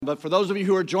But for those of you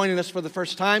who are joining us for the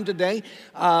first time today,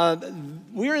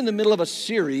 we're in the middle of a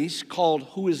series called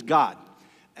Who is God?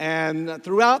 And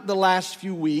throughout the last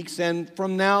few weeks, and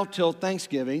from now till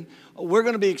Thanksgiving, we're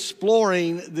going to be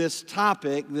exploring this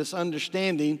topic, this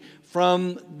understanding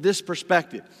from this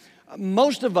perspective.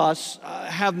 Most of us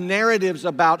have narratives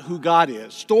about who God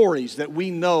is, stories that we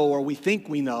know or we think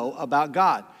we know about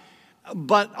God.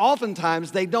 But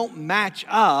oftentimes they don't match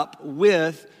up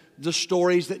with the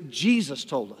stories that Jesus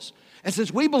told us. And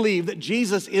since we believe that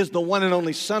Jesus is the one and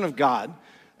only Son of God,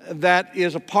 that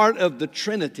is a part of the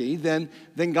Trinity, then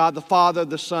God the Father,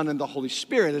 the Son, and the Holy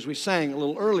Spirit, as we sang a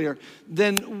little earlier,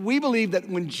 then we believe that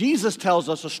when Jesus tells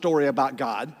us a story about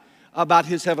God, about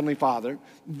His Heavenly Father,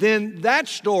 then that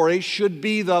story should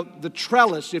be the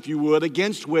trellis, if you would,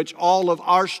 against which all of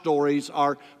our stories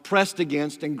are pressed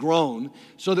against and grown,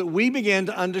 so that we begin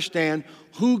to understand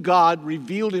who God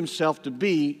revealed Himself to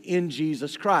be in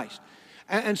Jesus Christ.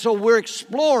 And so we're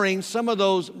exploring some of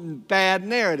those bad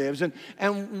narratives.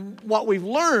 And what we've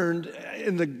learned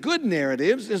in the good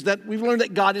narratives is that we've learned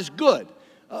that God is good.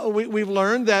 We've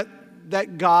learned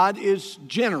that God is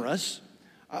generous.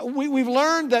 We've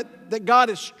learned that God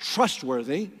is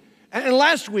trustworthy. And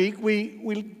last week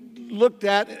we looked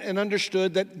at and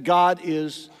understood that God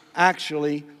is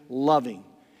actually loving.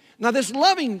 Now, this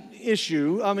loving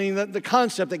issue, the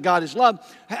concept that God is love,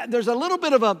 there's a little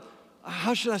bit of a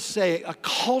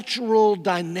cultural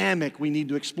dynamic we need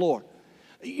to explore.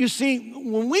 You see,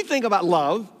 when we think about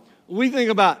love, we think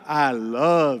about, I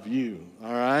love you,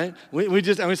 all right?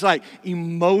 It's like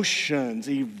emotions,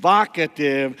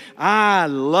 evocative, I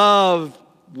love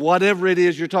whatever it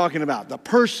is you're talking about, the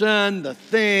person, the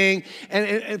thing.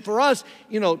 And for us,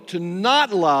 to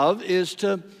not love is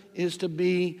to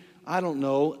be,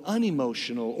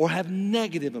 unemotional or have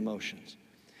negative emotions.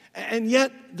 And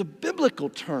yet, the biblical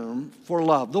term for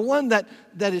love, the one that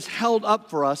is held up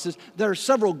for us, is there are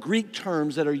several Greek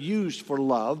terms that are used for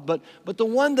love, but the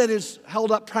one that is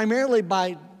held up primarily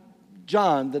by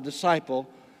John, the disciple,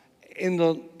 in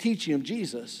the teaching of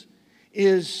Jesus,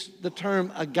 is the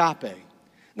term agape.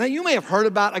 Now, you may have heard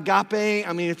about agape.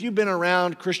 If you've been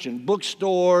around Christian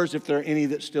bookstores, if there are any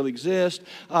that still exist,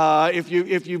 if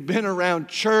you've been around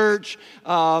church,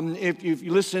 if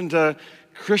you listen to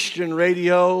Christian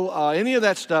radio, any of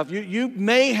that stuff, you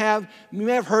may have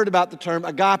heard about the term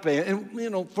agape.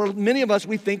 And for many of us,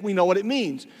 we think we know what it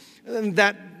means. And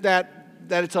that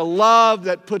it's a love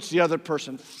that puts the other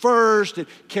person first. It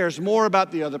cares more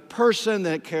about the other person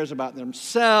than it cares about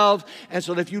themselves. And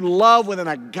so if you love with an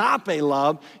agape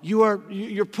love,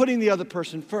 you're putting the other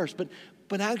person first.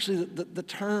 But actually, the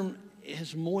term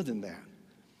is more than that.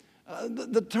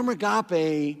 The term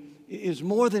agape is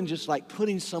more than just like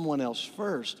putting someone else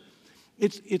first.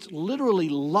 It's literally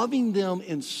loving them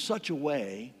in such a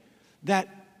way that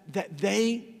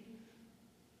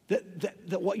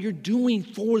what you're doing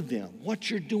for them, what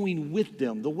you're doing with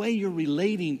them, the way you're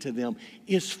relating to them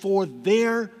is for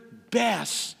their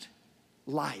best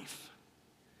life.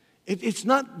 It's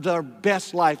not their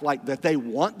best life like that they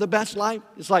want the best life.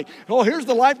 It's like, oh, here's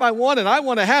the life I want and I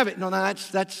want to have it. No,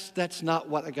 that's not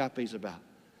what agape is about.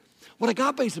 What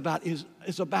agape is about is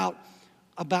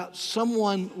about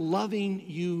someone loving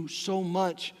you so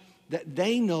much that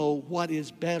they know what is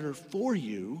better for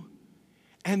you,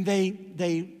 and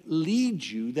they lead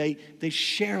you, they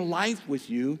share life with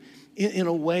you in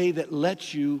a way that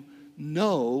lets you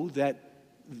know that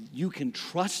you can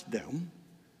trust them,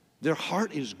 their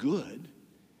heart is good,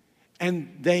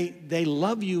 and they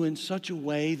love you in such a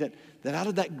way that out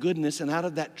of that goodness and out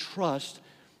of that trust,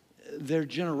 their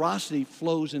generosity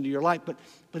flows into your life. But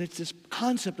it's this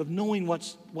concept of knowing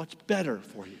what's better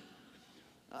for you.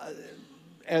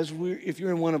 If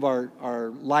you're in one of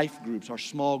our life groups, our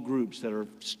small groups that are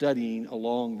studying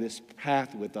along this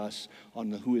path with us on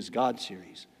the Who is God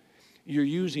series, you're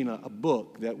using a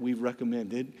book that we've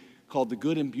recommended called The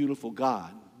Good and Beautiful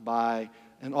God by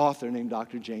an author named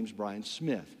Dr. James Bryan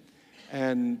Smith.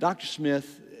 And Dr.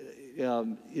 Smith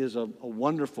is a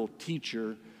wonderful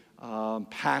teacher,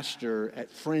 pastor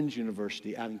at Friends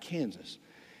University out in Kansas.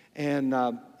 And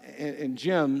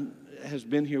Jim has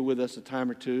been here with us a time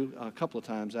or two, a couple of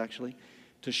times actually,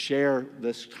 to share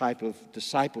this type of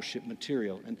discipleship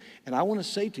material. And I want to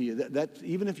say to you that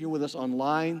even if you're with us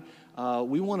online,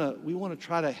 we want to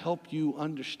try to help you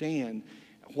understand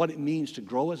what it means to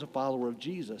grow as a follower of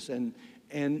Jesus. And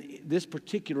this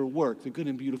particular work, The Good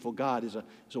and Beautiful God, is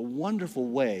a wonderful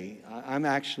way. I'm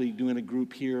actually doing a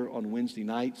group here on Wednesday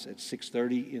nights at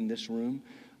 6:30 in this room.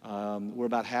 We're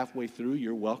about halfway through.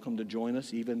 You're welcome to join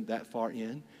us even that far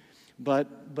in. But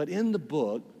in the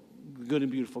book, The Good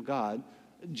and Beautiful God,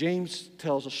 James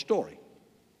tells a story.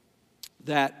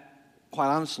 that, quite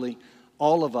honestly,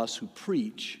 all of us who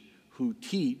preach, who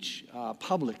teach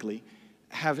publicly,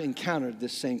 have encountered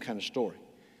this same kind of story.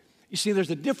 You see,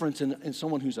 there's a difference in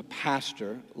someone who's a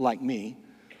pastor like me,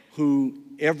 who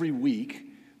every week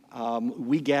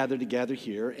we gather together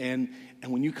here, and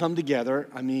when you come together,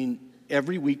 I mean,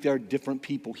 every week there are different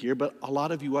people here, but a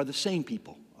lot of you are the same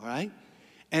people, all right?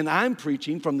 And I'm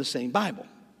preaching from the same Bible,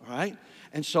 all right?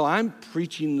 And so I'm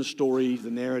preaching the story,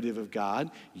 the narrative of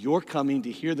God. You're coming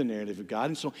to hear the narrative of God.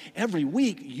 And so every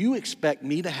week you expect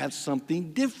me to have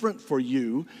something different for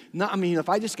you. I mean, if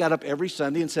I just got up every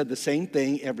Sunday and said the same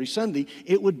thing every Sunday,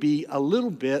 it would be a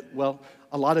little bit, well,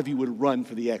 a lot of you would run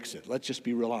for the exit. Let's just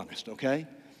be real honest, okay?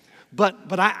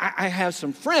 But I have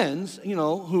some friends, you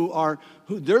know, who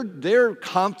they're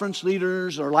conference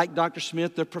leaders, or like Dr.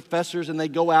 Smith, they're professors, and they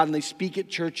go out and they speak at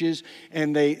churches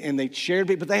and they share,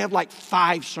 but they have like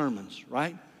 5 sermons,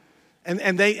 right?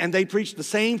 And they preach the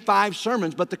same 5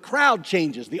 sermons, but the crowd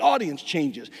changes, the audience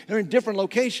changes. They're in different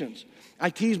locations. I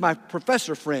tease my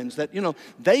professor friends that, you know,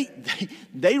 they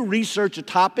research a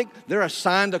topic, they're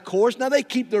assigned a course. Now, they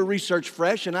keep their research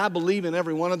fresh, and I believe in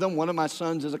every one of them. One of my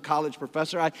sons is a college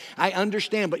professor. I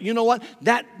understand, but you know what?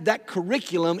 That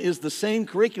curriculum is the same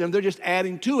curriculum. They're just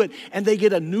adding to it, and they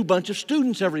get a new bunch of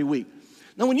students every week.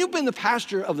 Now, when you've been the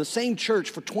pastor of the same church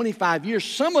for 25 years,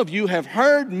 some of you have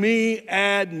heard me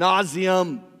ad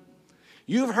nauseum.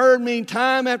 You've heard me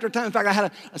time after time. In fact, I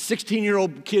had a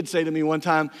 16-year-old kid say to me one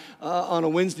time on a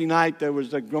Wednesday night, there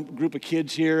was a group of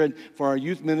kids here and for our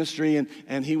youth ministry,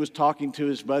 and he was talking to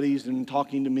his buddies and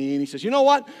talking to me, and he says, you know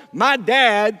what? My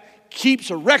dad keeps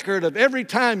a record of every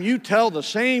time you tell the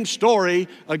same story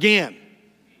again.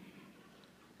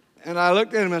 And I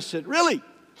looked at him and I said, really? I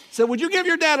said, would you give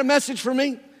your dad a message for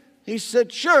me? He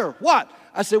said, sure. What?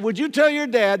 I said, would you tell your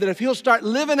dad that if he'll start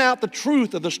living out the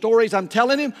truth of the stories I'm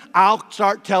telling him, I'll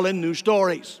start telling new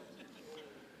stories.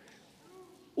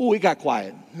 Oh, we got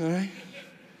quiet, all right?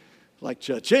 Like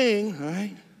cha-ching, all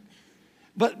right?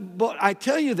 But I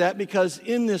tell you that because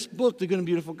in this book, The Good and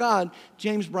Beautiful God,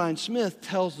 James Bryan Smith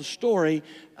tells the story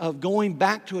of going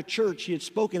back to a church he had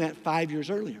spoken at 5 years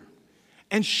earlier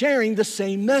and sharing the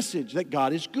same message, that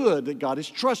God is good, that God is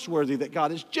trustworthy, that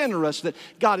God is generous, that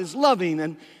God is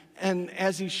loving. And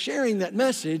as he's sharing that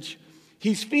message,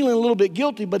 he's feeling a little bit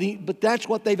guilty, but that's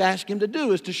what they've asked him to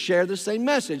do, is to share the same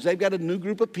message. They've got a new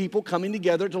group of people coming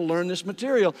together to learn this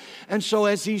material. And so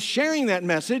as he's sharing that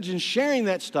message and sharing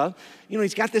that stuff, you know,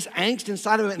 he's got this angst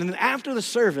inside of him. And then after the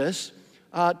service,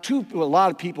 a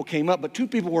lot of people came up, but 2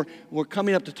 people were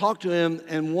coming up to talk to him.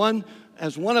 And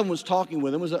as one of them was talking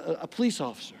with him, was a police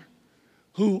officer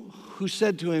who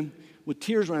said to him with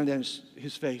tears running down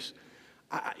his face,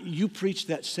 you preached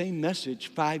that same message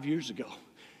 5 years ago.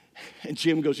 And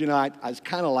Jim goes, you know, I was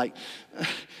kind of like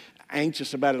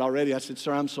anxious about it already. I said,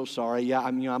 sir, I'm so sorry. Yeah,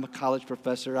 I'm a college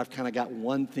professor. I've kind of got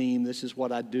one theme. This is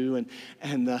what I do.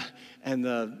 And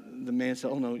the man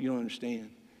said, oh, no, you don't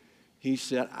understand. He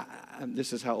said,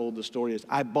 this is how old the story is.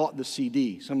 I bought the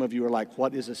CD. Some of you are like,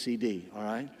 what is a CD? All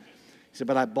right. He said,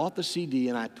 but I bought the CD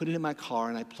and I put it in my car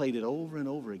and I played it over and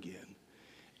over again.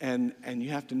 And you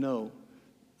have to know,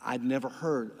 I'd never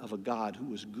heard of a God who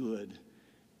was good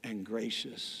and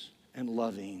gracious and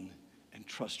loving and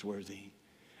trustworthy.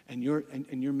 And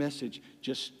your message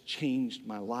just changed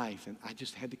my life. And I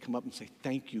just had to come up and say,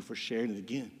 thank you for sharing it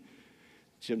again.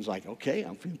 Jim's like, okay,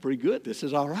 I'm feeling pretty good. This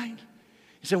is all right.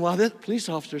 He said, well, that police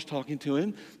officer's talking to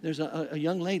him. There's a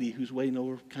young lady who's waiting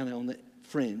over kind of on the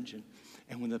fringe.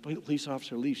 And when the police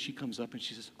officer leaves, she comes up and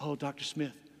she says, oh, Dr.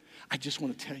 Smith, I just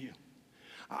want to tell you.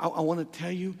 I want to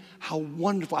tell you how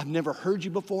wonderful. I've never heard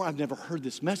you before. I've never heard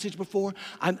this message before.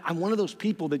 I'm one of those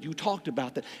people that you talked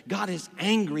about, that God is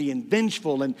angry and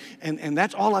vengeful, and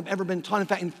that's all I've ever been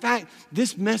taught. In fact,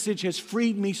 this message has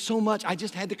freed me so much. I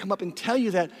just had to come up and tell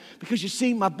you that because, you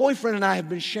see, my boyfriend and I have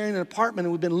been sharing an apartment,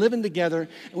 and we've been living together,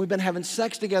 and we've been having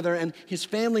sex together, and his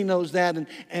family knows that,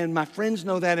 and my friends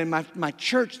know that, and my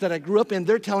church that I grew up in,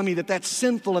 they're telling me that that's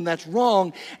sinful and that's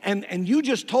wrong, and you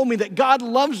just told me that God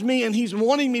loves me, and he's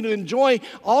wanting me to enjoy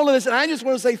all of this, and I just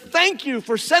want to say thank you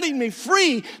for setting me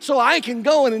free so I can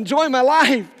go and enjoy my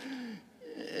life.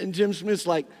 And Jim Smith's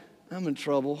like, I'm in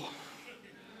trouble,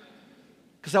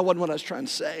 because that wasn't what I was trying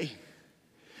to say.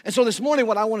 And so this morning,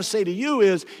 what I want to say to you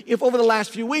is, if over the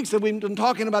last few weeks that we've been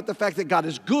talking about the fact that God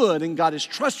is good and God is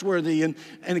trustworthy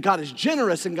and God is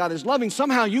generous and God is loving,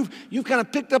 somehow you've kind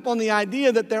of picked up on the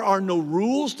idea that there are no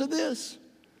rules to this,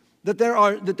 that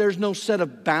there's no set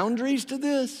of boundaries to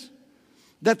this,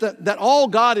 that all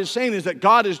God is saying is that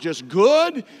God is just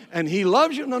good and he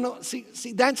loves you. No. See,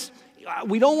 that's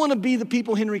we don't want to be the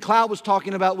people Henry Cloud was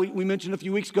talking about. We mentioned a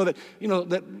few weeks ago that,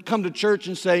 that come to church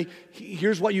and say,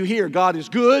 here's what you hear. God is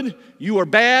good. You are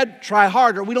bad. Try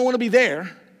harder. We don't want to be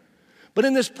there. But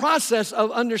in this process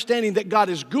of understanding that God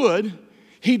is good,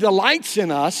 He delights in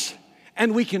us,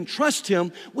 and we can trust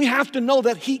Him, we have to know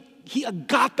that He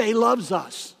agape loves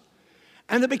us.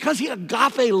 And that because He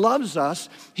agape loves us,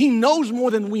 He knows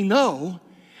more than we know,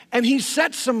 and He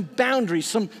sets some boundaries,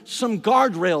 some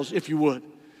guardrails, if you would.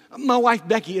 My wife,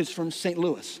 Becky, is from St.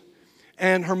 Louis,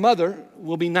 and her mother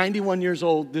will be 91 years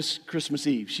old this Christmas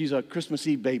Eve. She's a Christmas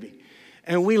Eve baby,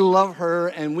 and we love her,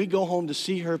 and we go home to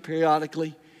see her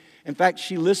periodically. In fact,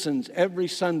 she listens every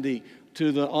Sunday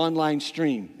to the online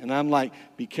stream, and I'm like,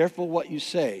 be careful what you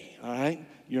say, all right?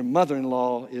 Your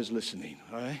mother-in-law is listening,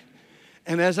 all right?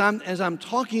 And as I'm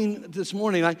talking this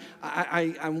morning,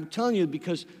 I'm telling you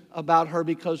about her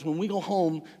because when we go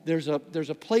home, there's a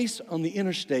place on the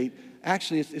interstate.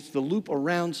 Actually, it's the loop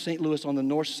around St. Louis on the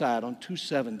north side on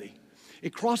 270.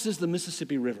 It crosses the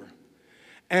Mississippi River.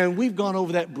 And we've gone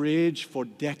over that bridge for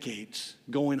decades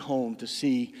going home to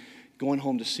see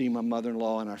my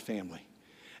mother-in-law and our family.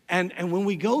 And when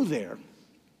we go there,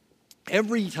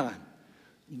 every time,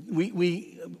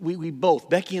 we both,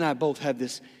 Becky and I both have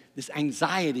this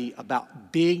anxiety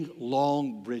about big,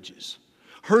 long bridges.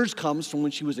 Hers comes from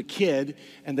when she was a kid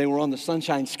and they were on the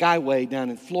Sunshine Skyway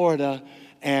down in Florida,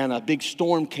 and a big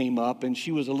storm came up, and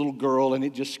she was a little girl, and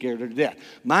it just scared her to death.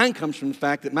 Mine comes from the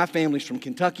fact that my family's from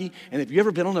Kentucky, and have you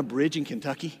ever been on a bridge in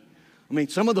Kentucky? I mean,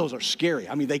 some of those are scary.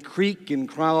 I mean, they creak and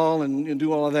crawl and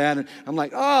do all of that, and I'm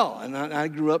like, oh, and I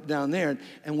grew up down there,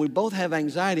 and we both have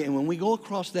anxiety, and when we go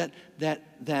across that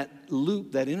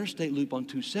loop, that interstate loop on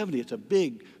 270, it's a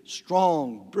big,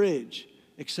 strong bridge,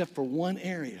 except for one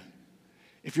area.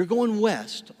 If you're going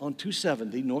west on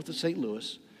 270, north of St.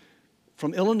 Louis,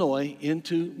 from Illinois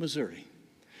into Missouri,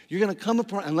 you're going to come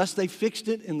across, unless they fixed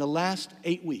it in the last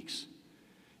 8 weeks,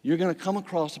 you're going to come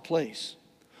across a place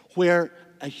where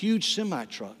a huge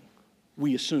semi-truck,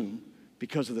 we assume,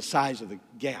 because of the size of the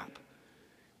gap,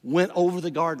 went over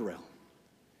the guardrail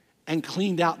and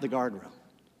cleaned out the guardrail.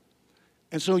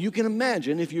 And so you can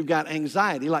imagine if you've got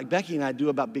anxiety like Becky and I do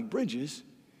about big bridges,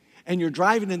 and you're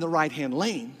driving in the right-hand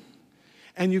lane,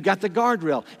 and you've got the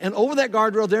guardrail. And over that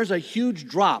guardrail, there's a huge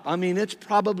drop. I mean, it's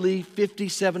probably 50,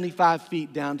 75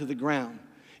 feet down to the ground.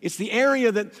 It's the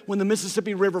area that when the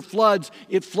Mississippi River floods,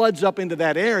 it floods up into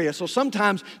that area. So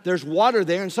sometimes there's water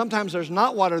there, and sometimes there's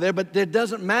not water there, but it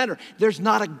doesn't matter. There's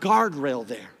not a guardrail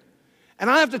there.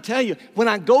 And I have to tell you, when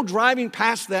I go driving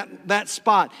past that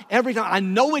spot, every time I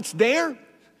know it's there,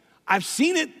 I've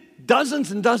seen it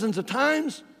dozens and dozens of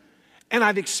times, and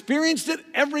I've experienced it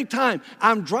every time.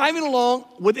 I'm driving along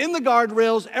within the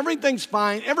guardrails. Everything's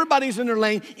fine. Everybody's in their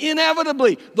lane.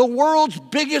 Inevitably, the world's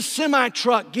biggest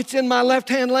semi-truck gets in my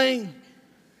left-hand lane.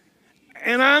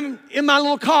 And I'm in my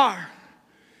little car.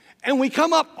 And we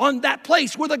come up on that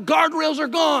place where the guardrails are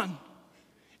gone.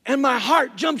 And my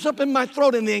heart jumps up in my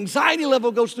throat and the anxiety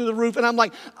level goes through the roof. And I'm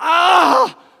like,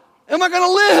 am I going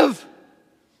to live?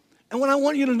 And what I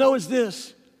want you to know is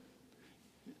this.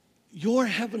 Your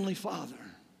heavenly Father,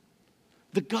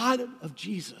 the God of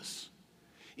Jesus,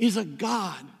 is a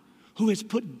God who has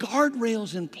put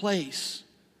guardrails in place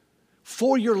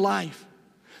for your life.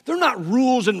 They're not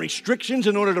rules and restrictions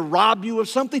in order to rob you of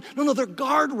something. No, they're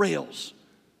guardrails.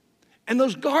 And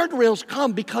those guardrails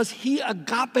come because He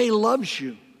agape loves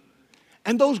you.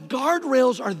 And those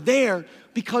guardrails are there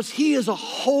because He is a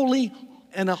holy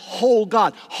and a whole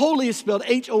God. Holy is spelled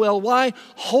H-O-L-Y.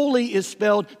 Holy is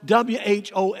spelled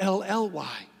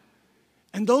W-H-O-L-L-Y.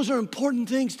 And those are important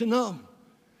things to know.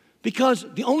 Because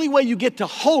the only way you get to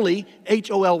holy,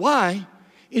 H-O-L-Y,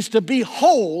 is to be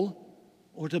whole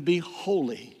or to be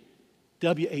holy,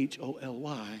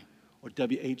 W-H-O-L-Y or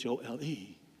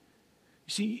W-H-O-L-E. You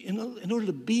see, in order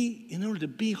to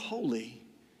be holy,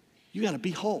 you got to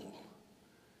be whole.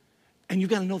 And you've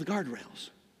got to know the guardrails.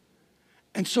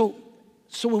 And so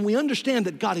when we understand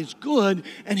that God is good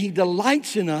and He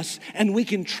delights in us and we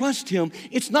can trust Him,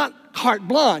 it's not carte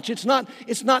blanche. It's not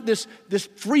this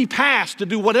free pass to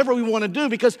do whatever we want to do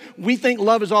because we think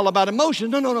love is all about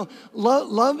emotion. No.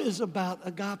 Love is about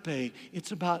agape.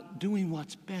 It's about doing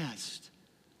what's best.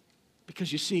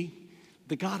 Because you see,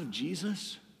 the God of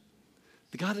Jesus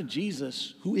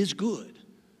who is good,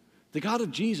 the God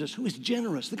of Jesus who is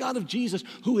generous, the God of Jesus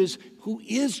who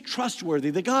is trustworthy,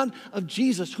 the God of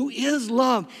Jesus who is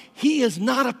love, He is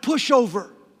not a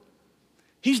pushover.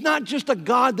 He's not just a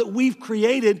God that we've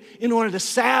created in order to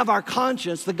salve our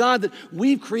conscience, the God that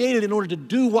we've created in order to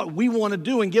do what we want to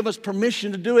do and give us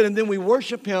permission to do it, and then we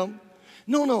worship Him.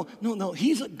 No.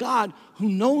 He's a God who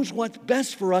knows what's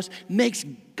best for us, makes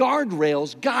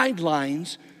guardrails,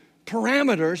 guidelines,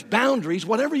 parameters, boundaries,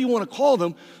 whatever you want to call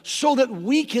them, so that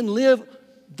we can live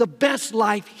the best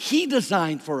life He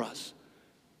designed for us.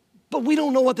 But we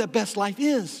don't know what that best life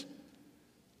is.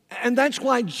 And that's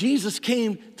why Jesus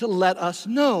came to let us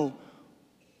know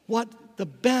what the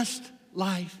best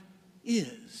life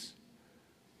is.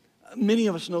 Many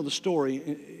of us know the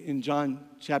story in John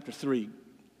chapter 3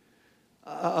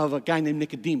 of a guy named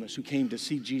Nicodemus who came to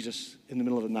see Jesus in the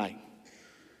middle of the night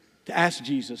to ask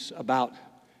Jesus about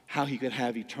how he could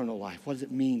have eternal life. What does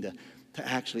it mean to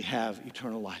actually have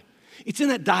eternal life? It's in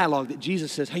that dialogue that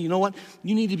Jesus says, hey, you know what?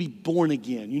 You need to be born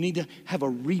again. You need to have a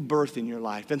rebirth in your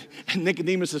life. And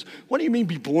Nicodemus says, what do you mean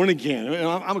be born again? I mean,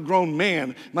 I'm a grown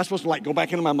man. Am I supposed to go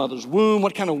back into my mother's womb?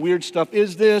 What kind of weird stuff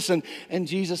is this? And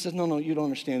Jesus says, no, you don't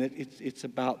understand it. It's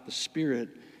about the Spirit,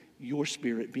 your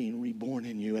spirit being reborn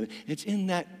in you. And it's in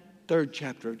that 3rd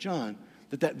chapter of John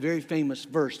that very famous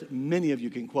verse that many of you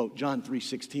can quote, John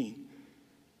 3:16.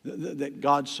 That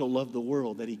God so loved the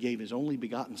world that He gave His only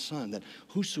begotten Son, that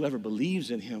whosoever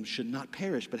believes in Him should not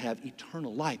perish but have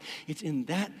eternal life. It's in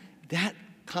that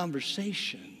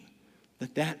conversation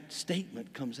that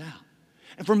statement comes out.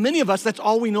 And for many of us, that's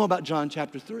all we know about John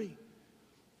chapter 3.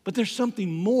 But there's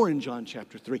something more in John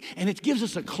chapter 3, and it gives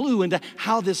us a clue into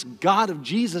how this God of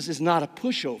Jesus is not a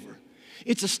pushover.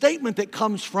 It's a statement that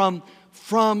comes from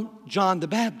John the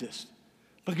Baptist.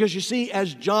 Because you see,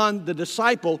 as John the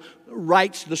disciple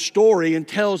writes the story and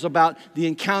tells about the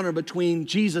encounter between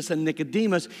Jesus and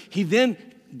Nicodemus, he then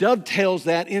dovetails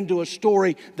that into a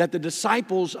story that the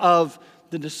disciples of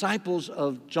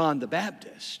John the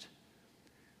Baptist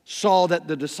saw that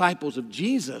the disciples of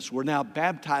Jesus were now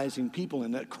baptizing people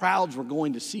and that crowds were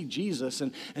going to see Jesus.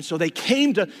 And so they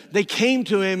came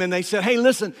to him and they said, hey,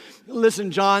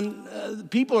 listen, John,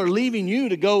 people are leaving you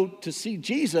to go to see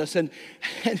Jesus. And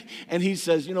he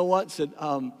says, you know what? Said,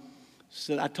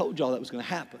 I told y'all that was going to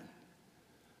happen.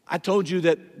 I told you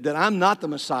that I'm not the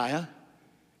Messiah.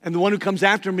 And the one who comes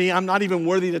after me, I'm not even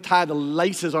worthy to tie the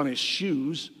laces on his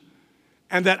shoes.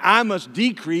 And that I must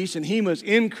decrease and He must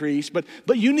increase. But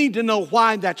you need to know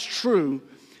why that's true.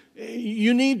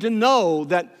 You need to know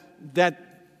that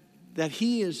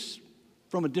He is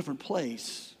from a different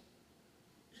place.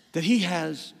 That He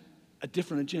has a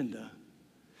different agenda.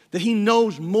 That He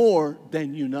knows more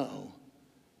than you know.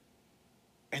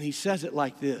 And He says it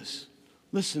like this.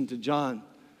 Listen to John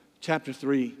chapter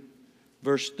 3,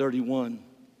 verse 31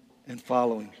 and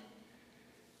following.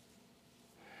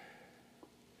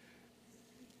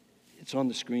 It's on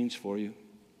the screens for you.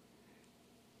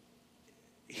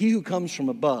 He who comes from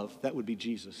above, that would be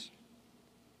Jesus,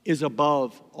 is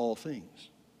above all things.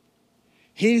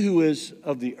 He who is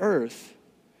of the earth,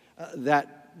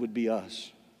 that would be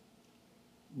us,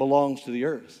 belongs to the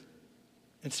earth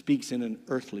and speaks in an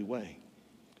earthly way.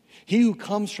 He who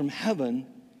comes from heaven,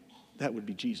 that would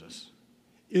be Jesus,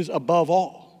 is above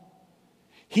all.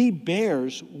 He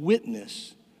bears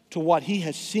witness to what He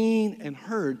has seen and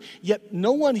heard, yet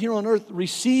no one here on earth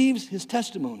receives His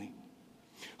testimony.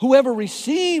 Whoever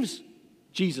receives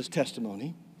Jesus'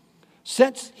 testimony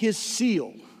sets His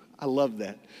seal. I love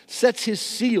that. Sets His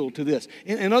seal to this.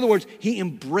 In other words, he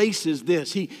embraces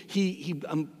this. He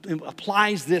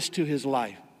applies this to his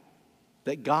life.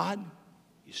 That God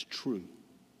is true.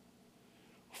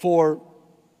 For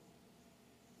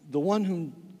the one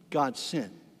whom God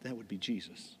sent, that would be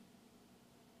Jesus,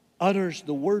 utters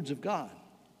the words of God.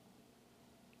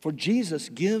 For Jesus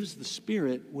gives the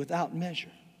Spirit without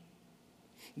measure.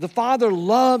 The Father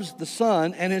loves the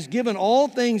Son and has given all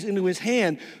things into His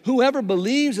hand. Whoever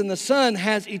believes in the Son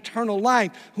has eternal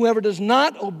life. Whoever does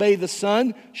not obey the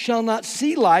Son shall not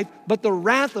see life, but the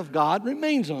wrath of God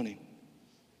remains on him.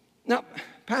 Now,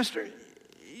 Pastor,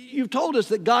 you've told us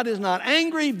that God is not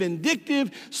angry, vindictive,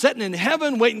 sitting in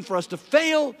heaven waiting for us to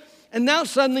fail. And now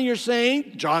suddenly you're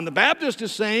saying, John the Baptist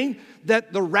is saying,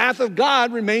 that the wrath of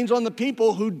God remains on the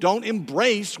people who don't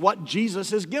embrace what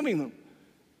Jesus is giving them.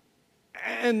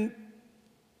 And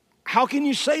how can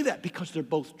you say that? Because they're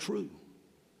both true.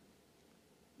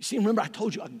 You see, remember I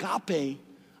told you,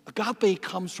 agape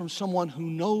comes from someone who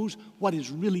knows what is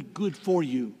really good for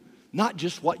you, not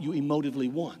just what you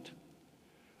emotively want.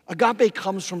 Agape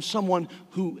comes from someone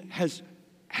who has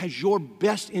your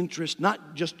best interest,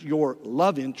 not just your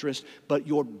love interest, but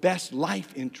your best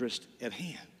life interest at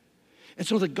hand. And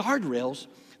so the guardrails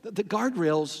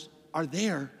are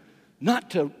there not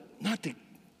to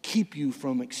keep you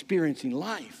from experiencing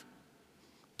life,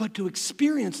 but to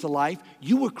experience the life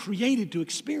you were created to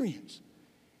experience.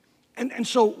 And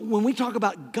so when we talk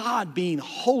about God being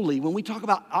holy, when we talk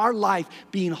about our life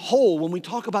being whole, when we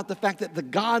talk about the fact that the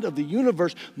God of the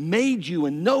universe made you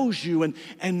and knows you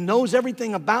and knows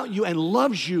everything about you and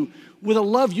loves you with a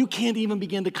love you can't even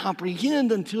begin to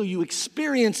comprehend until you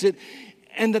experience it,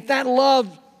 and that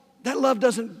love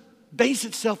doesn't base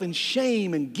itself in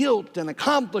shame and guilt and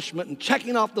accomplishment and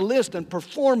checking off the list and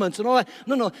performance and all that.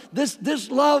 No, this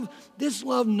love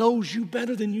knows you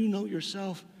better than you know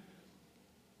yourself.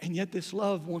 And yet this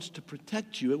love wants to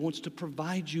protect you. It wants to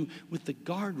provide you with the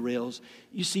guardrails.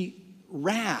 You see,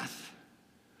 wrath,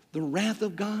 the wrath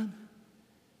of God,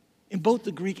 in both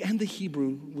the Greek and the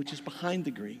Hebrew, which is behind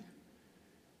the Greek,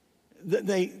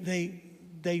 they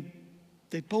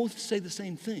both say the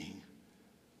same thing.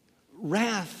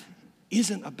 Wrath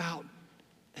isn't about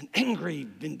an angry,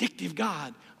 vindictive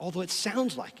God, although it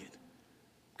sounds like it.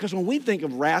 Because when we think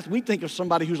of wrath, we think of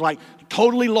somebody who's like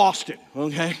totally lost it,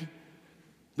 okay?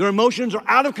 Their emotions are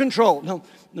out of control.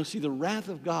 No, see, the wrath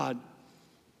of God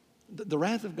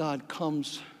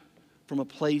comes from a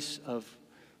place of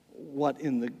what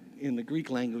in the Greek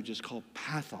language is called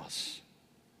pathos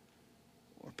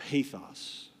or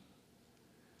pathos,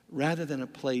 rather than a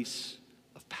place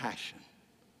of passion.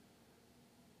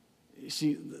 You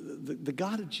see, the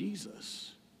God of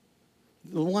Jesus,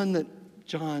 the one that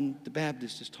John the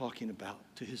Baptist is talking about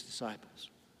to his disciples,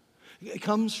 it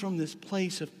comes from this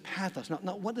place of pathos. Now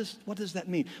what does that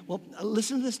mean? Well,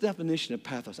 listen to this definition of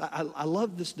pathos. I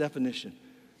love this definition.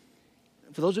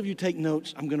 For those of you who take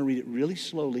notes, I'm going to read it really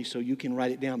slowly so you can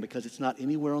write it down because it's not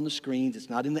anywhere on the screens. It's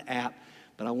not in the app.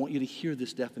 But I want you to hear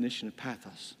this definition of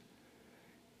pathos.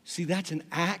 See, that's an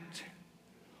act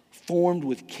formed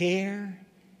with care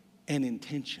and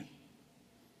intention.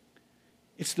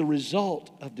 It's the result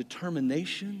of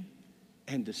determination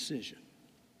and decision.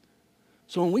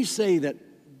 So when we say that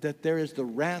there is the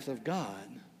wrath of God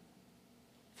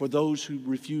for those who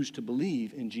refuse to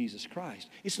believe in Jesus Christ,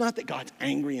 it's not that God's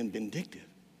angry and vindictive.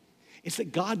 It's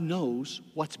that God knows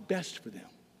what's best for them.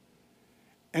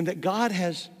 And that God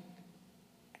has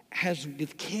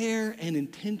with care and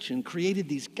intention created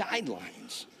these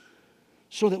guidelines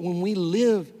so that when we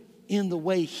live in the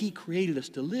way He created us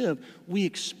to live, we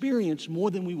experience more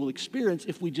than we will experience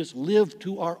if we just live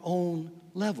to our own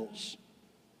levels.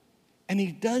 And He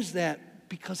does that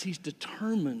because He's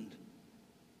determined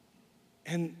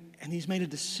and He's made a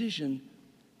decision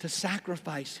to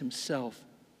sacrifice Himself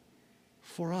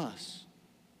for us.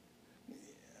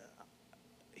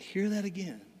 Hear that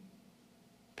again.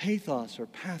 Pathos or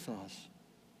pathos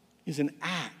is an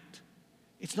act.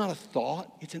 It's not a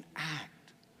thought, it's an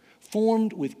act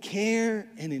formed with care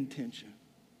and intention.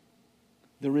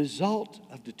 The result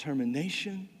of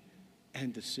determination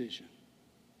and decision.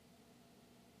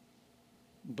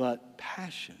 But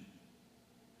passion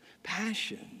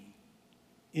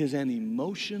is an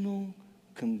emotional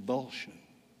convulsion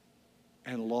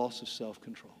and loss of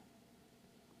self-control.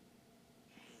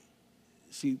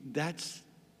 See, that's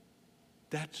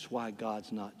why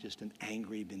God's not just an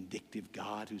angry, vindictive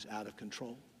God who's out of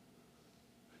control.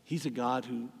 He's a God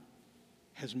who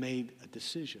has made a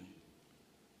decision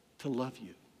to love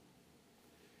you.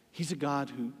 He's a God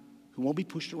who won't be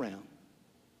pushed around.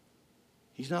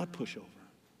 He's not a pushover,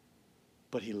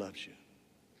 but He loves you.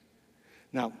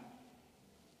 Now,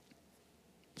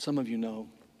 some of you know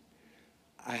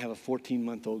I have a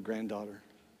 14-month-old granddaughter.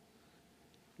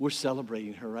 We're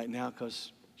celebrating her right now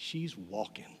because she's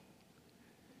walking.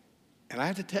 And I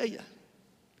have to tell you,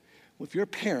 if you're a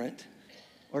parent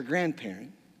or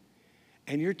grandparent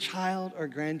and your child or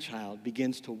grandchild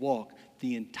begins to walk,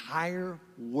 the entire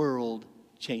world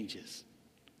changes.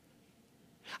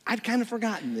 I'd kind of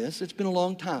forgotten this. It's been a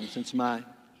long time since my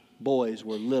boys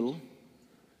were little,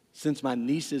 since my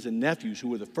nieces and nephews, who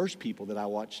were the first people that I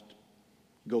watched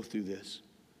go through this.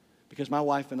 Because my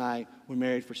wife and I were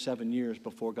married for 7 years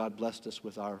before God blessed us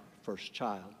with our first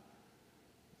child.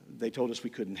 They told us we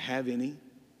couldn't have any,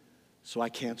 so I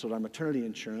canceled our maternity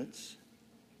insurance.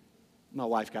 My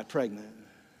wife got pregnant.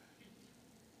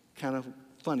 Kind of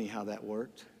funny how that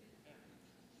worked.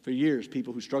 For years,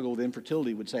 people who struggle with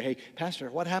infertility would say, "Hey, Pastor,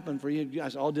 what happened for you? You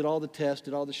guys all did all the tests,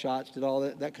 did all the shots, did all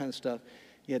that kind of stuff."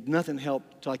 Yet nothing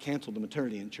helped until I canceled the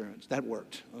maternity insurance. That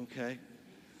worked, okay?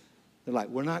 They're like,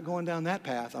 "We're not going down that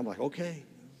path." I'm like, "Okay."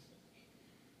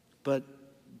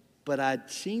 But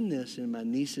I'd seen this in my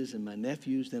nieces and my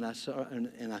nephews, then I saw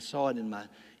it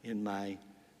in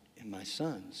my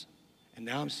sons. And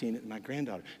now I'm seeing it in my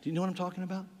granddaughter. Do you know what I'm talking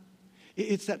about?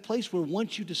 It's that place where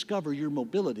once you discover your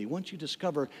mobility, once you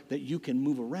discover that you can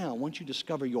move around, once you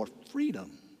discover your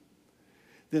freedom,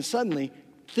 then suddenly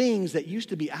things that used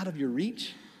to be out of your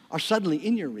reach are suddenly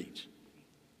in your reach.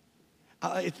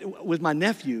 with my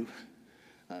nephew,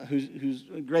 who's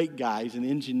a great guy. He's an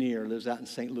engineer, lives out in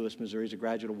St. Louis, Missouri. He's a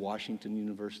graduate of Washington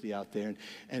University out there.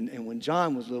 And when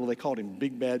John was little, they called him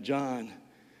Big Bad John.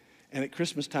 And at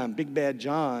Christmas time, Big Bad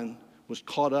John was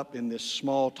caught up in this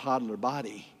small toddler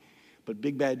body. But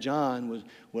Big Bad John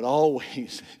would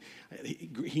always,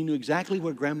 he knew exactly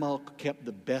where Grandma kept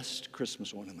the best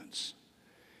Christmas ornaments.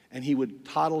 And he would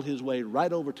toddle his way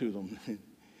right over to them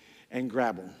and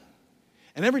grab them.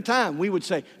 And every time we would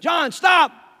say, John,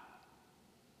 stop!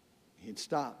 He'd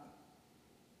stop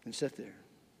and sit there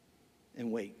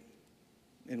and wait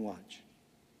and watch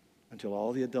until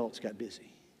all the adults got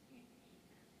busy.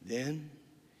 Then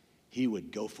he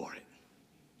would go for it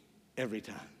every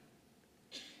time.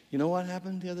 You know what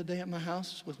happened the other day at my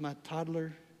house with my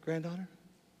toddler granddaughter?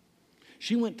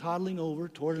 She went toddling over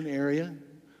toward an area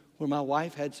where my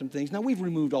wife had some things. Now, we've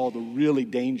removed all the really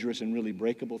dangerous and really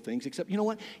breakable things, except, you know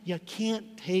what? You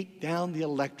can't take down the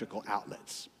electrical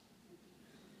outlets.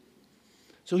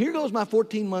 So here goes my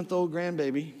 14-month-old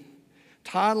grandbaby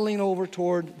toddling over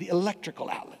toward the electrical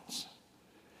outlets.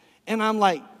 And I'm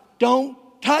like, don't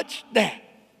touch that.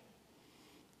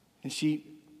 And she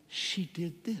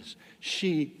did this.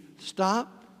 She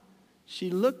stopped, she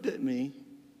looked at me,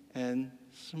 and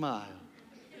smiled.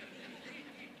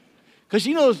 Because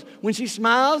she knows when she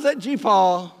smiles at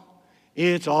G-Paw,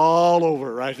 it's all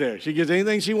over right there. She gets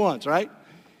anything she wants, right?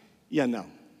 Yeah, no.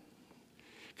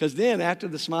 Because then after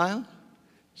the smile,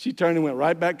 she turned and went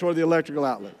right back toward the electrical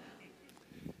outlet.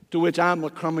 To which I'm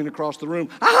coming across the room.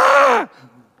 Ah!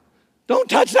 Don't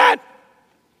touch that!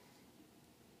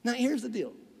 Now here's the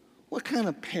deal. What kind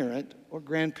of parent or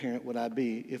grandparent would I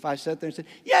be if I sat there and said,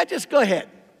 yeah, just go ahead.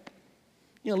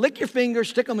 You know, lick your fingers,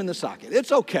 stick them in the socket.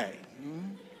 It's okay.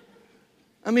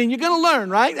 I mean, you're going to learn,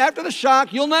 right? After the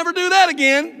shock, you'll never do that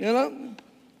again, you know.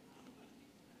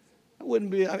 I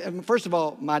wouldn't be, first of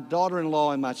all, my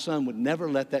daughter-in-law and my son would never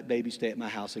let that baby stay at my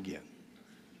house again.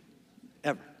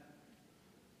 Ever.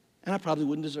 And I probably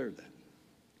wouldn't deserve that.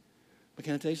 But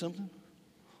can I tell you something?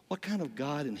 What kind of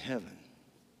God in heaven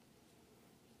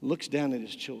looks down at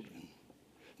his children?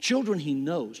 Children he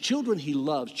knows, children he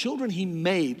loves, children he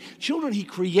made, children he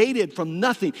created from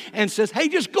nothing, and says, hey,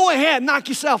 just go ahead, knock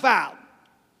yourself out.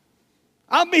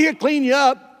 I'll be here to clean you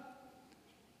up.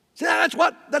 See, that's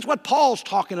what Paul's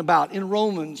talking about in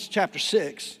Romans chapter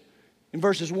 6, in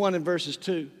verses 1 and verses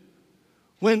 2.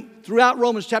 When throughout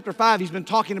Romans chapter 5, he's been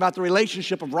talking about the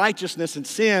relationship of righteousness and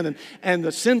sin and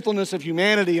the sinfulness of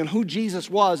humanity and who Jesus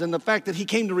was and the fact that he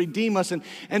came to redeem us. And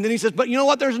then he says, but you know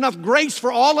what? There's enough grace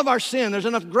for all of our sin. There's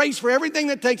enough grace for everything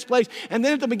that takes place. And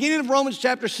then at the beginning of Romans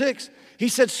chapter 6, he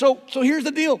said, so here's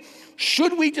the deal.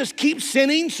 Should we just keep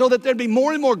sinning so that there'd be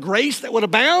more and more grace that would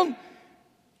abound?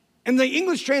 And the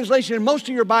English translation in most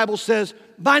of your Bibles says,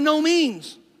 by no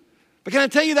means. But can I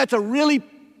tell you that's a really,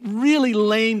 really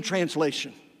lame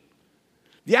translation.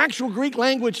 The actual Greek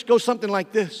language goes something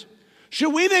like this.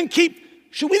 Should we then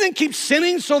keep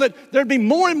sinning so that there'd be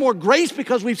more and more grace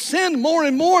because we've sinned more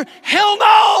and more? Hell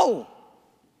no!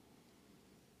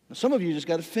 Now, some of you just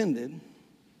got offended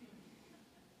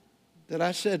that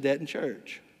I said that in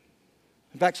church.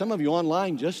 In fact, some of you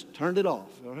online just turned it off,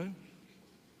 all right?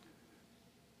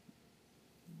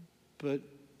 But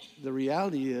the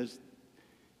reality is,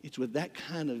 it's with that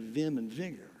kind of vim and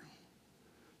vigor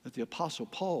that the Apostle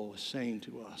Paul is saying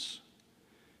to us,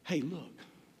 hey, look,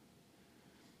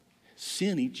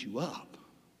 sin eats you up.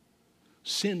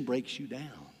 Sin breaks you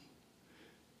down.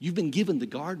 You've been given the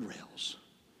guardrails.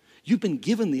 You've been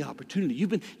given the opportunity.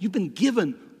 You've been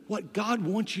given what God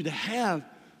wants you to have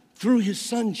through his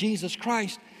son, Jesus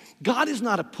Christ. God is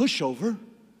not a pushover.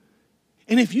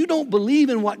 And if you don't believe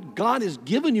in what God has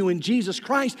given you in Jesus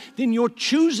Christ, then you're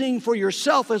choosing for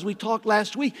yourself, as we talked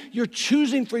last week, you're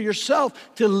choosing for yourself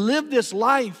to live this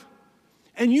life.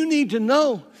 And you need to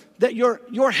know that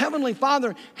your Heavenly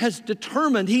Father has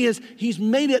determined, He's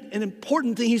made it an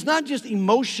important thing. He's not just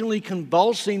emotionally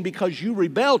convulsing because you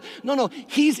rebelled. No,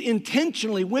 He's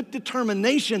intentionally, with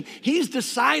determination, He's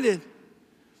decided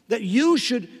that you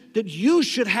should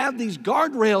have these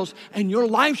guardrails and your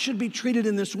life should be treated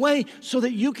in this way so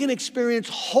that you can experience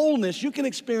wholeness, you can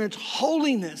experience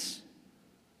holiness.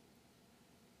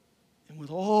 And with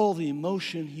all the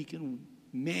emotion he can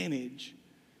manage,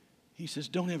 he says,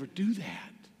 don't ever do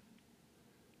that.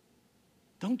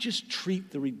 Don't just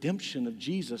treat the redemption of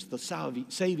Jesus, the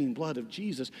saving blood of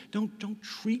Jesus, don't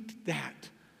treat that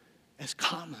as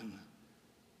common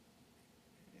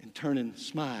and turn and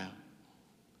smile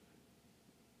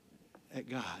at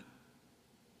God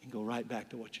and go right back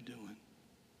to what you're doing.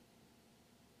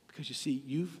 Because you see,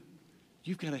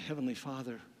 you've got a Heavenly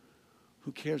Father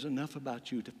who cares enough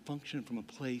about you to function from a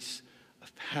place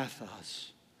of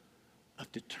pathos,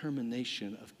 of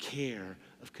determination, of care,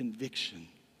 of conviction,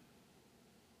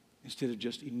 instead of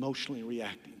just emotionally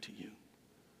reacting to you.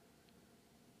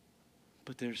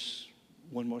 But there's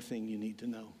one more thing you need to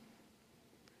know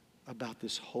about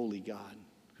this holy God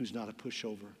who's not a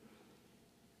pushover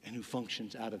and who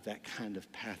functions out of that kind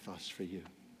of pathos for you.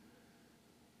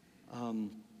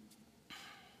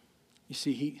 You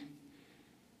see,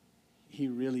 he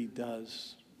really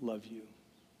does love you.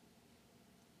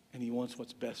 And he wants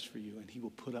what's best for you, and he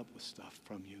will put up with stuff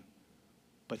from you,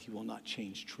 but he will not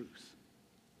change truth.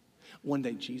 One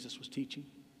day Jesus was teaching.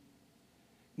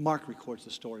 Mark records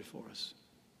the story for us.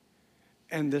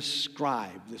 And this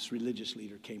scribe, this religious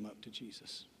leader, came up to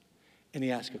Jesus. And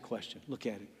he asked a question. Look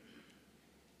at it.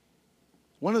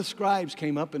 One of the scribes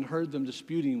came up and heard them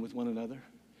disputing with one another.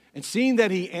 And seeing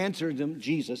that he answered them,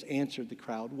 Jesus answered the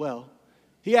crowd well.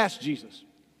 He asked Jesus,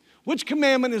 which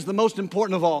commandment is the most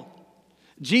important of all?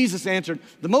 Jesus answered,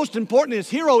 the most important is,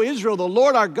 hear, O Israel, the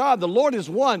Lord our God, the Lord is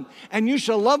one. And you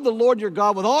shall love the Lord your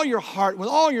God with all your heart, with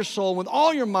all your soul, with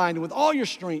all your mind, and with all your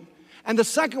strength. And the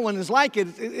second one is like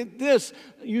it, this,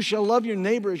 you shall love your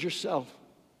neighbor as yourself.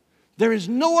 There is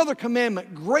no other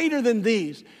commandment greater than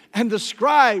these. And the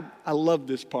scribe, I love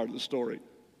this part of the story.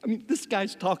 I mean, this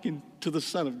guy's talking to the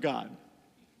Son of God.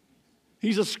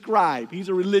 He's a scribe. He's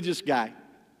a religious guy.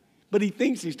 But he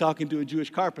thinks he's talking to a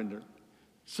Jewish carpenter.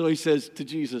 So he says to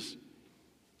Jesus,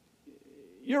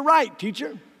 you're right,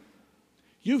 teacher.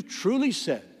 You've truly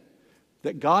said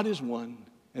that God is one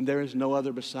and there is no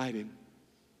other beside him.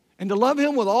 And to love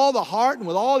him with all the heart and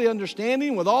with all the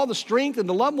understanding, with all the strength, and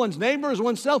to love one's neighbor as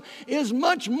oneself is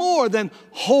much more than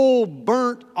whole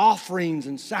burnt offerings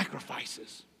and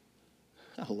sacrifices.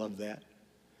 I love that.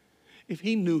 If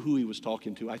he knew who he was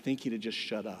talking to, I think he'd have just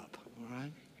shut up, all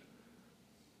right?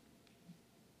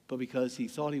 But because he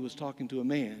thought he was talking to a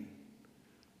man,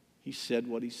 he said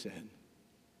what he said.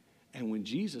 And when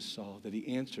Jesus saw that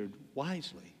he answered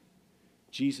wisely,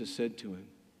 Jesus said to him,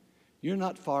 you're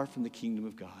not far from the kingdom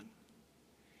of God.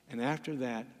 And after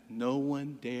that, no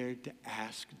one dared to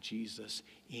ask Jesus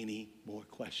any more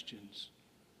questions.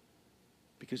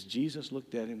 Because Jesus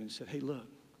looked at him and said, hey, look,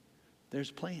 there's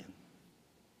a plan.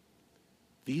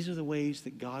 These are the ways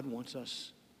that God wants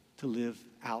us to live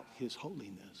out his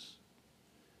holiness.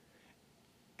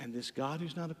 And this God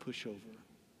who's not a pushover,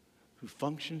 who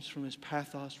functions from his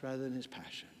pathos rather than his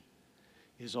passion,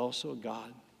 is also a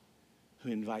God who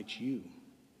invites you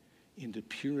into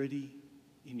purity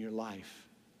in your life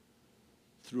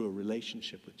through a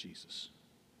relationship with Jesus.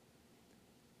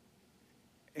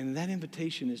 And that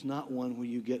invitation is not one where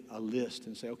you get a list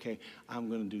and say, okay, I'm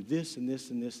going to do this and this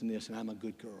and this and this, and I'm a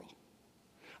good girl.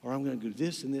 Or I'm going to do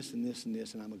this and this and this and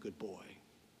this, and I'm a good boy.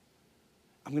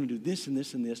 I'm going to do this and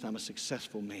this and this, and I'm a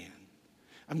successful man.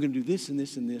 I'm going to do this and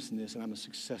this and this and this, and I'm a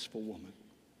successful woman.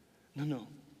 No.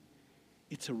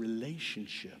 It's a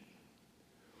relationship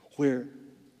where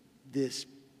this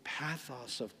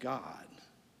pathos of God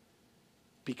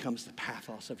becomes the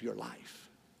pathos of your life.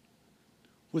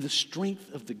 Where the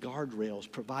strength of the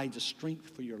guardrails provides a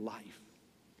strength for your life.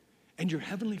 And your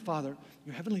Heavenly Father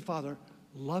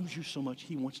loves you so much,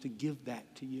 he wants to give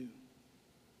that to you.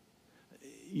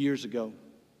 Years ago,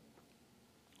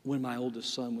 when my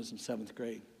oldest son was in 7th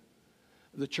grade,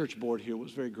 the church board here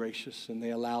was very gracious, and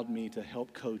they allowed me to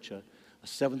help coach a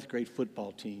 7th grade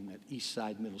football team at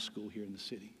Eastside Middle School here in the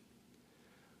city.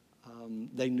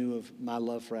 They knew of my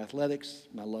love for athletics,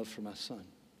 my love for my son.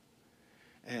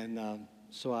 And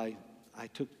so I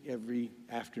took every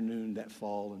afternoon that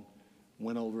fall and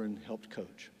went over and helped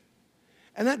coach.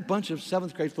 And that bunch of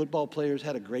 7th grade football players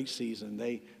had a great season.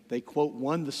 They quote,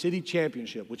 won the city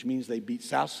championship, which means they beat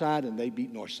Southside and they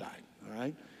beat Northside, all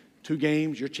right? 2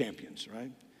 games, you're champions,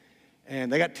 right?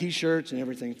 And they got T-shirts and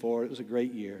everything for it. It was a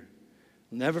great year.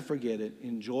 I'll never forget it.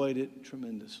 Enjoyed it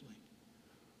tremendously.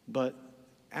 But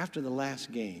after the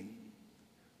last game,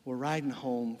 we're riding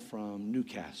home from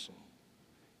Newcastle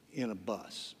in a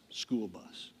bus, school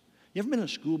bus. You ever been in a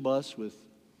school bus with,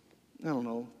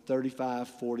 35,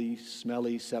 40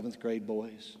 smelly 7th grade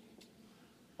boys?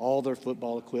 All their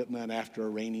football equipment after a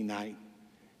rainy night.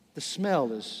 The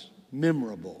smell is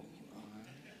memorable.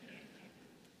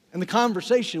 And the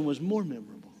conversation was more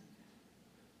memorable.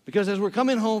 Because as we're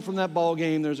coming home from that ball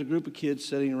game, there's a group of kids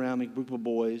sitting around me, a group of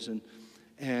boys,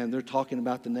 and they're talking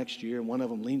about the next year. And one of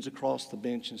them leans across the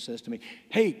bench and says to me,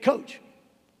 hey, coach,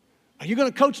 are you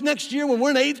going to coach next year when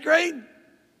we're in 8th grade?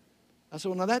 I said,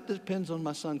 well, now that depends on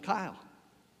my son, Kyle.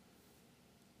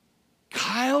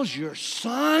 Kyle's your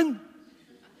son?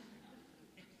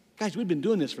 Guys, we've been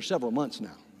doing this for several months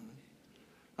now.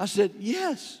 I said,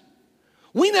 yes.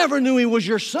 We never knew he was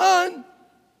your son.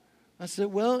 I said,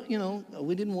 well,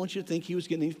 we didn't want you to think he was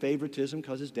getting any favoritism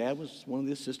because his dad was one of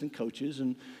the assistant coaches.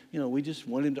 And, we just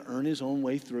wanted him to earn his own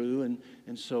way through. And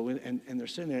they're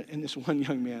sitting there. And this one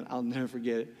young man, I'll never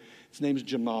forget it. His name is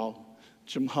Jamal.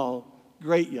 Jamal,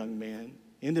 great young man.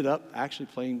 Ended up actually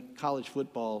playing college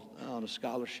football on a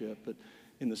scholarship. But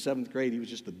in the 7th grade, he was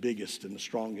just the biggest and the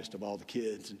strongest of all the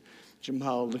kids. And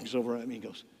Jamal looks over at me and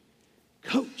goes,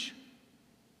 Coach,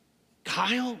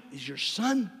 Kyle is your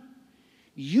son?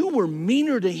 You were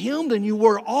meaner to him than you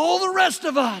were all the rest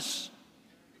of us.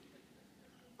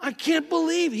 I can't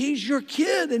believe he's your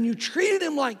kid and you treated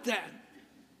him like that.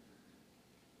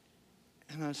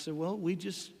 And I said, well, we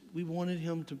wanted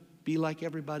him to be like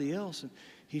everybody else. And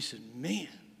he said, man.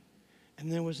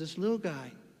 And there was this little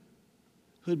guy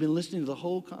who had been listening to the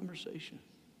whole conversation.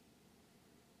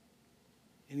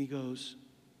 And he goes,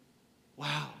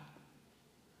 wow,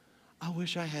 I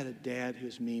wish I had a dad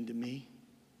who's mean to me.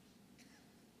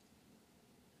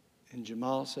 And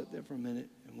Jamal sat there for a minute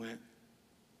and went,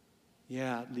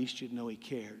 yeah, at least you'd know he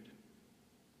cared.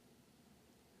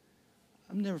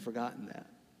 I've never forgotten that.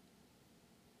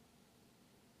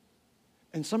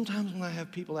 And sometimes when I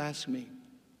have people ask me,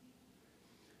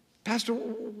 Pastor,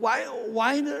 why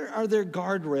are there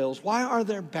guardrails? Why are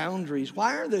there boundaries?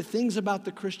 Why are there things about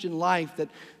the Christian life that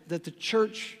the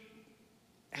church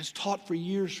has taught for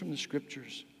years from the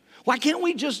Scriptures? Why can't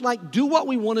we just do what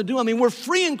we want to do? I mean, we're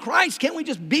free in Christ. Can't we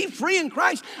just be free in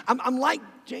Christ? I'm like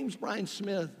James Bryan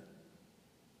Smith.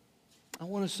 I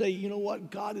want to say, you know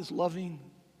what? God is loving,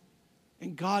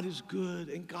 and God is good,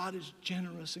 and God is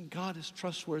generous, and God is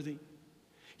trustworthy.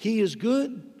 He is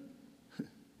good.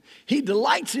 He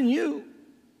delights in you,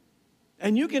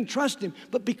 and you can trust him.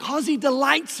 But because he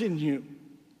delights in you,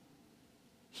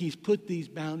 he's put these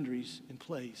boundaries in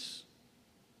place.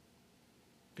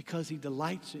 Because he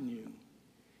delights in you,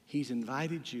 he's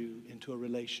invited you into a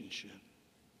relationship.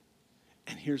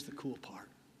 And here's the cool part.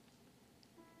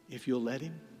 If you'll let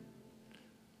him,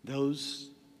 those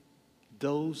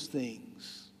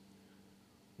things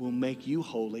will make you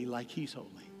holy like he's holy.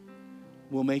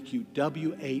 Will make you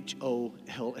WHOLLY,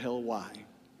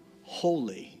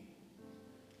 holy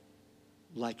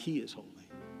like he is holy.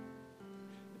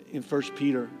 In 1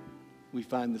 Peter, we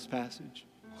find this passage.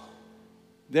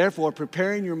 Therefore,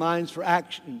 preparing your minds for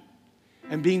action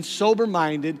and being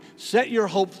sober-minded, set your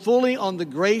hope fully on the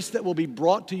grace that will be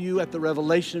brought to you at the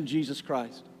revelation of Jesus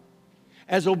Christ.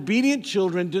 As obedient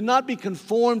children, do not be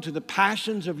conformed to the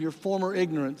passions of your former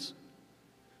ignorance.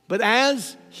 But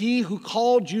as he who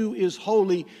called you is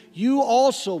holy, you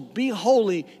also be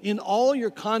holy in all your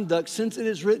conduct, since it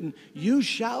is written, you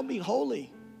shall be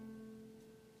holy,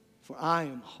 for I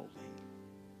am holy.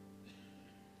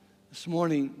 This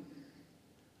morning,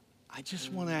 I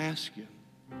just want to ask you,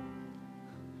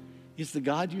 is the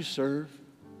God you serve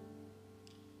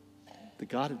the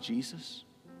God of Jesus?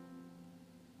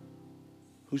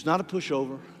 Who's not a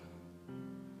pushover,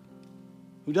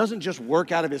 who doesn't just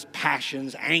work out of his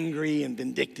passions, angry and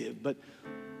vindictive, but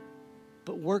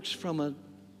works from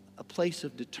a place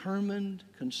of determined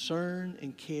concern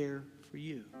and care for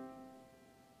you.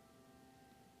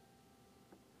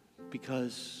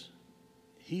 Because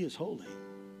he is holy,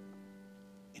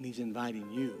 and he's inviting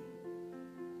you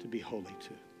to be holy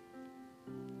too.